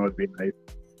investigating would be nice.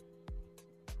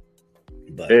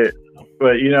 But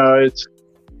it's.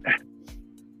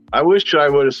 I wish I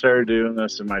would have started doing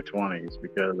this in my 20s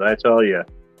because I tell you,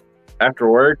 after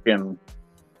work and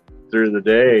through the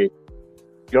day,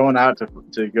 going out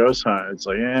to ghost hunt, it's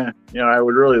like, I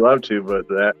would really love to, but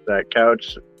that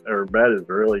couch or bed is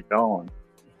really calling.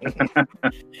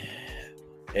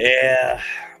 Yeah,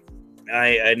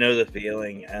 I know the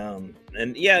feeling.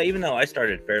 And yeah, even though I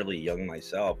started fairly young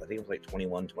myself, I think it was like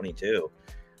 21, 22.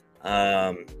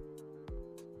 I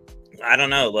don't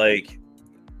know, like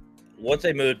once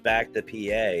I moved back to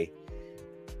PA,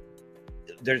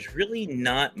 there's really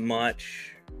not many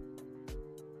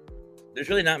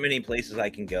places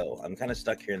I can go. I'm kind of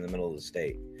stuck here in the middle of the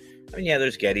state. I mean, yeah,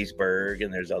 there's Gettysburg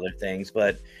and there's other things,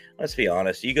 but let's be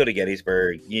honest, you go to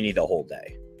Gettysburg, you need a whole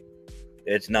day.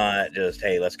 It's not just,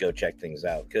 hey, let's go check things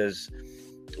out. Because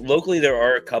locally, there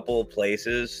are a couple of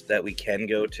places that we can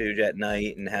go to at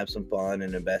night and have some fun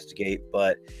and investigate,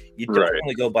 but you don't want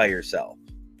to go by yourself.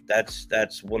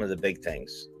 That's one of the big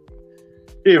things.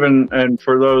 And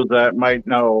for those that might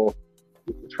know,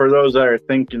 for those that are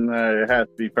thinking that it has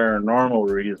to be paranormal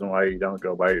reason why you don't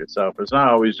go by yourself, it's not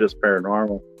always just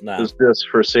paranormal. No. It's just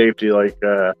for safety, like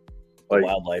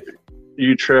wildlife.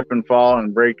 You trip and fall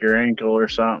and break your ankle or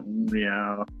something,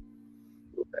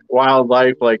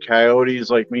 wildlife like coyotes,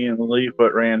 like me and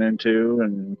Leaffoot ran into,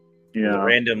 and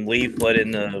random Leaffoot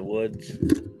in the woods.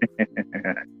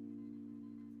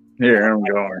 Here I'm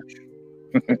going.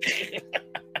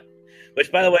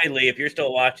 Which, by the way, Lee, if you're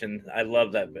still watching, I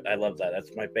love that.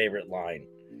 That's my favorite line.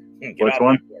 Which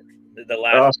one? The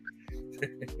last.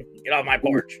 Get off my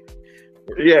porch.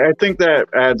 Yeah, I think that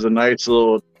adds a nice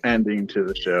little ending to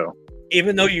the show.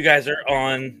 Even though you guys are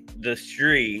on the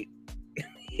street,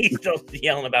 he's still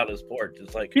yelling about his porch.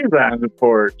 It's like he's on the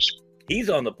porch.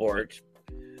 He's on the porch,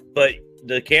 but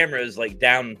the camera is like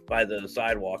down by the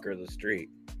sidewalk or the street.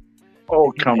 Oh,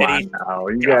 come on now.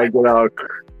 You gotta get out.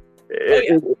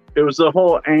 It was the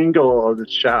whole angle of the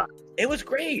shot. It was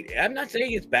great. I'm not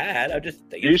saying it's bad. I just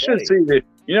think you should see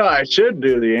I should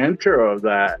do the intro of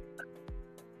that.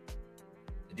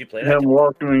 Did you play that? Him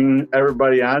welcoming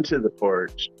everybody onto the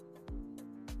porch.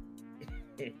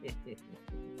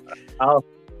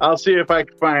 I'll see if I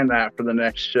can find that for the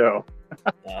next show.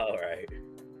 All right.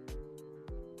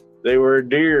 They were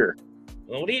deer.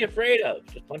 Well, what are you afraid of?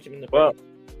 Just punch him in the face.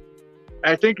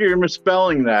 I think you're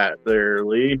misspelling that there,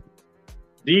 Lee.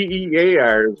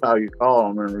 DEAR is how you call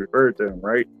them and refer to them,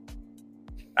 right?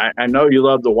 I know you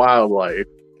love the wildlife.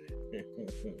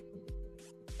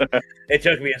 It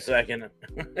took me a second.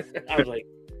 I was like,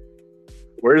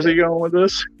 where's he going with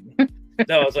this?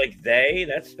 No, I was like,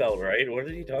 that's spelled right. What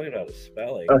is he talking about?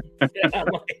 Spelling. I'm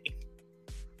like,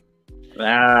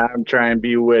 I'm trying to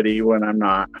be witty when I'm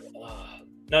not.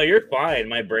 No, you're fine.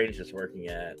 My brain's just working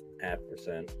at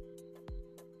 0.5%.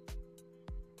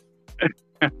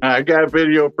 I got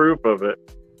video proof of it.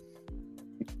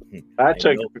 I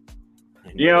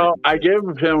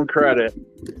give him credit,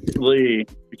 Lee,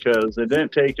 because it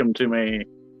didn't take him too many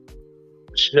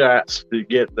shots to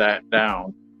get that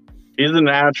down. He's a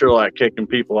natural at kicking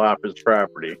people off his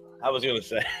property. I was going to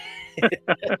say.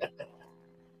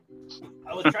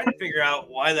 I was trying to figure out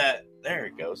why that. There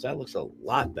it goes. That looks a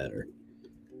lot better.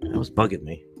 That was bugging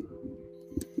me.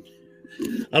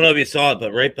 I don't know if you saw it,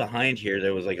 but right behind here,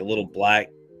 there was like a little black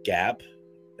gap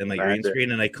in my green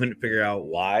screen, and I couldn't figure out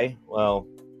why. Well,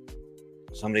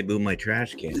 somebody moved my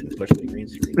trash can and pushed my green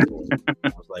screen forward. I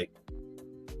was like,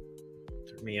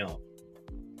 threw me off.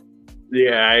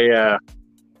 Yeah,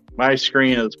 my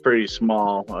screen is pretty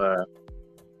small.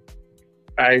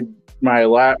 My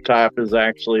laptop is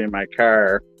actually in my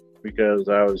car because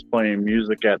I was playing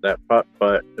music at that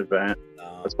putt-putt event.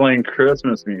 I was playing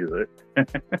Christmas music.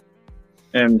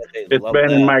 And it's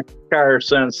been in my car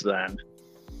since then.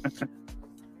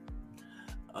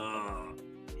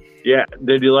 Yeah,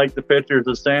 did you like the pictures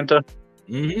of Santa?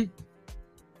 Mm-hmm.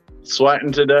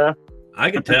 Sweating to death?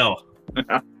 I could tell.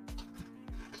 It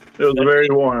was very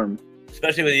warm.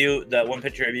 Especially with you, that one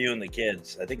picture of you and the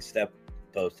kids. I think Steph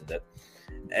posted it.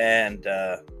 And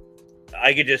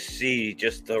I could just see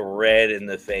just the red in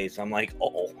the face. I'm like,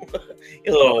 oh,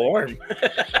 you're a little warm.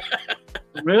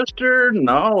 Mr.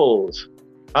 Knowles.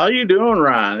 How you doing,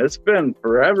 Ron? It's been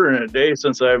forever and a day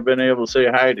since I've been able to say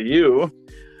hi to you.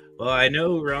 Well, I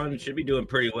know Ron should be doing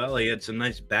pretty well. He had some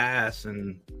nice bass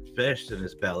and fish in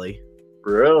his belly.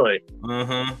 Really?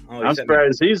 Uh-huh. Oh, I'm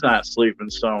surprised he's not sleeping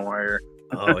somewhere.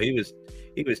 Oh, he was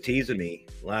teasing me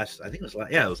it was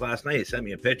last night. He sent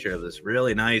me a picture of this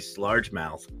really nice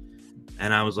largemouth.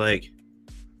 And I was like,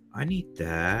 I need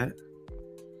that.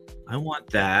 I want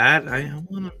that. I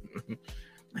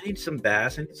need some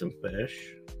bass. I need some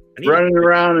fish. Running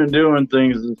around and doing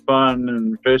things is fun,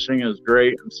 and fishing is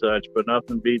great and such, but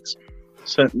nothing beats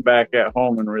sitting back at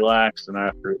home and relaxing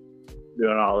after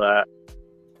doing all that.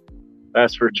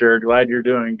 That's for sure. Glad you're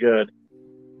doing good.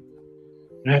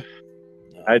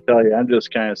 I tell you, I'm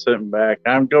just kind of sitting back.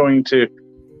 I'm going to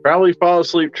probably fall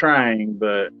asleep trying,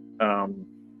 but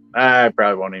I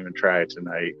probably won't even try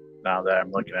tonight now that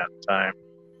I'm looking at the time.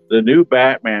 The new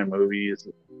Batman movie is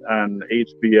on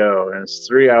HBO, and it's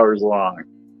 3 hours long.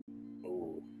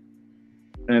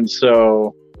 And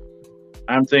so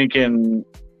I'm thinking,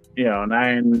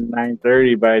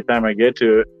 9:30 by the time I get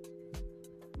to it,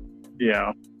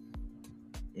 Yeah,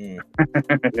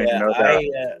 no doubt.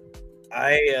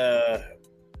 I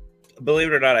believe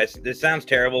it or not, this sounds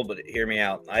terrible, but hear me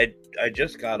out. I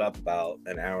just got up about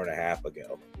an hour and a half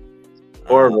ago.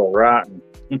 Horrible, rotten.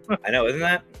 I know, isn't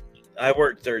that? I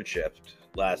worked third shift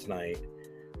last night.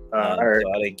 So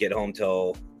I didn't get home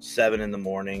till 7 in the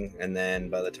morning, and then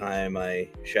by the time I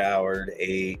showered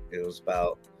 8, it was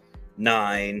about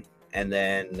 9, and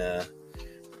then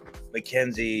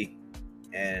Mackenzie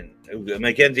and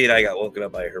I got woken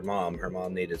up by her mom. Her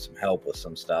mom needed some help with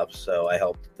some stuff, so I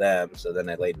helped them. So then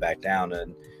I laid back down,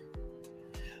 and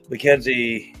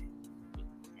Mackenzie,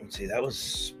 let's see, that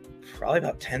was probably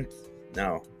about 10.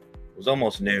 No, it was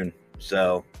almost noon.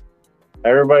 So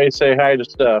everybody say hi to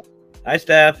Steph. Hi,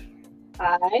 Steph.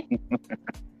 Hi.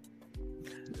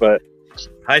 But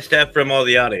hi, Steph, from all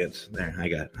the audience. There, I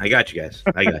got you guys.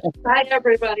 I got you. Hi,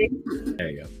 everybody. There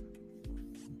you go.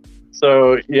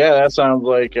 So yeah, that sounds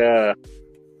like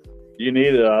you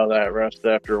needed all that rest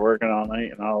after working all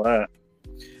night and all that.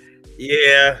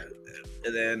 Yeah,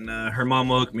 and then her mom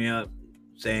woke me up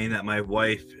saying that my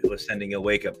wife was sending a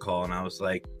wake up call, and I was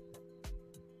like,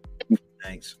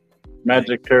 "Thanks."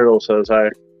 Magic Turtle says hi.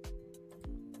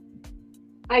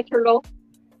 Hi, Turtle.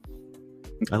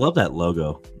 I love that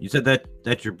logo. You said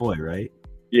that's your boy, right?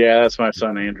 Yeah, that's my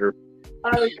son Andrew.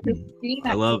 Christina.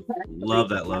 I love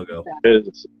that logo.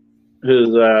 His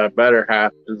better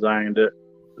half designed it.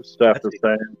 Stuff the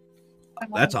same.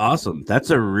 That's awesome.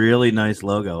 That's a really nice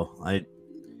logo.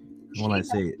 When I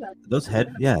see those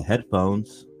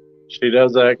headphones. She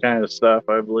does that kind of stuff,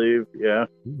 I believe. Yeah.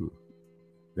 Ooh,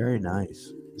 very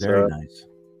nice. Very nice.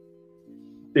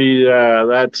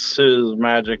 That's his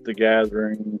Magic the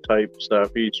Gathering type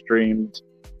stuff. He streams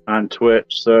on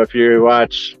Twitch. So if you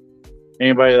watch,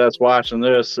 anybody that's watching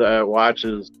this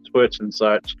watches Twitch and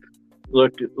such,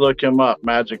 look him up,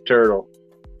 Magic Turtle.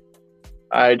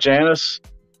 Hi, Janice.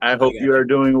 I hope you are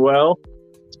doing well.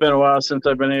 It's been a while since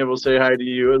I've been able to say hi to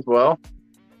you as well.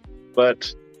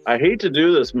 But I hate to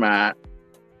do this, Matt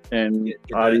and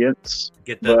audience,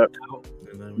 but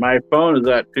my phone is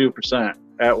at 2%,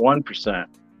 at 1%.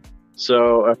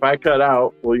 So if I cut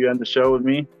out, will you end the show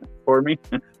for me?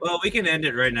 Well, we can end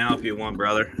it right now if you want,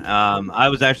 brother. I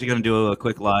was actually going to do a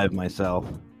quick live myself.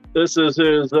 This is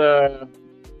his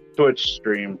Twitch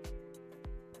stream.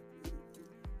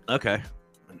 Okay.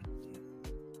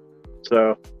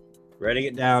 So Writing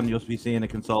it down. You'll be seeing a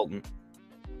consultant.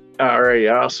 All right,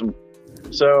 awesome.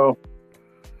 So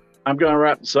I'm going to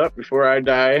wrap this up before I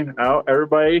die out.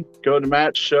 Everybody, go to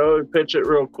Matt's show and pitch it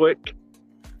real quick.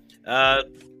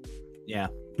 Yeah.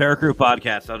 Paracrew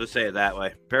Podcast. I'll just say it that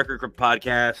way. Paracrew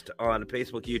Podcast on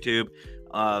Facebook, YouTube.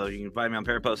 You can find me on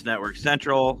Parapost Network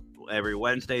Central every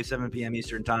Wednesday, 7 p.m.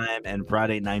 Eastern Time, and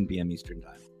Friday, 9 p.m. Eastern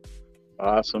Time.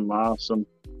 Awesome.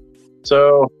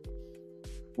 So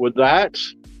with that,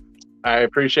 I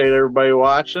appreciate everybody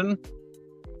watching.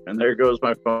 And there goes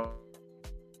my phone.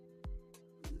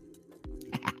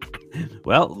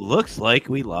 Well, looks like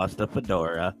we lost a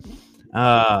fedora.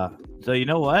 So you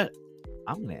know what?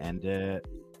 I'm going to end it.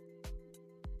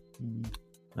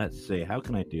 Let's see. How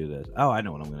can I do this? Oh, I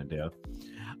know what I'm going to do.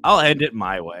 I'll end it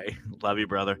my way. Love you,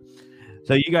 brother.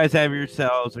 So you guys have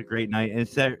yourselves a great night. And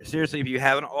seriously, if you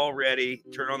haven't already,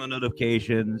 turn on the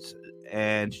notifications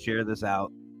and share this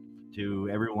out to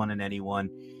everyone and anyone.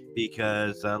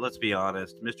 Because let's be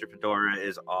honest, Mr. Fedora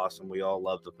is awesome. We all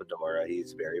love the fedora.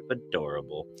 He's very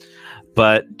fedorable.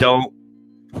 But don't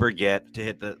forget to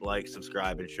hit the like,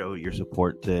 subscribe, and show your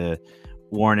support to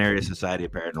Warren Area Society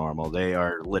of Paranormal. They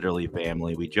are literally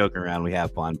family. We joke around, we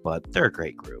have fun, but they're a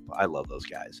great group. I love those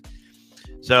guys.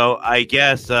 So I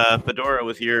guess Fedora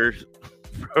with your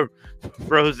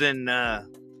frozen. Oh,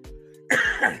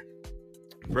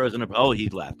 he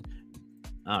left.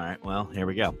 All right, well, here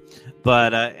we go.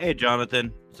 But hey,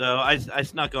 Jonathan. So I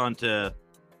snuck on to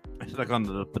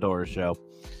the Fedora show.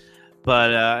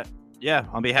 But yeah,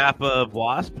 on behalf of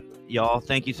WASP, y'all,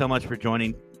 thank you so much for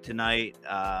joining tonight.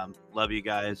 Love you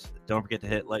guys. Don't forget to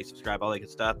hit like, subscribe, all that good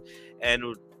stuff.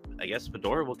 And I guess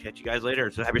Fedora will catch you guys later.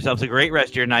 So have yourselves a great rest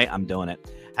of your night. I'm doing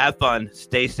it. Have fun,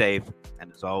 stay safe,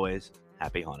 and as always,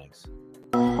 happy hauntings.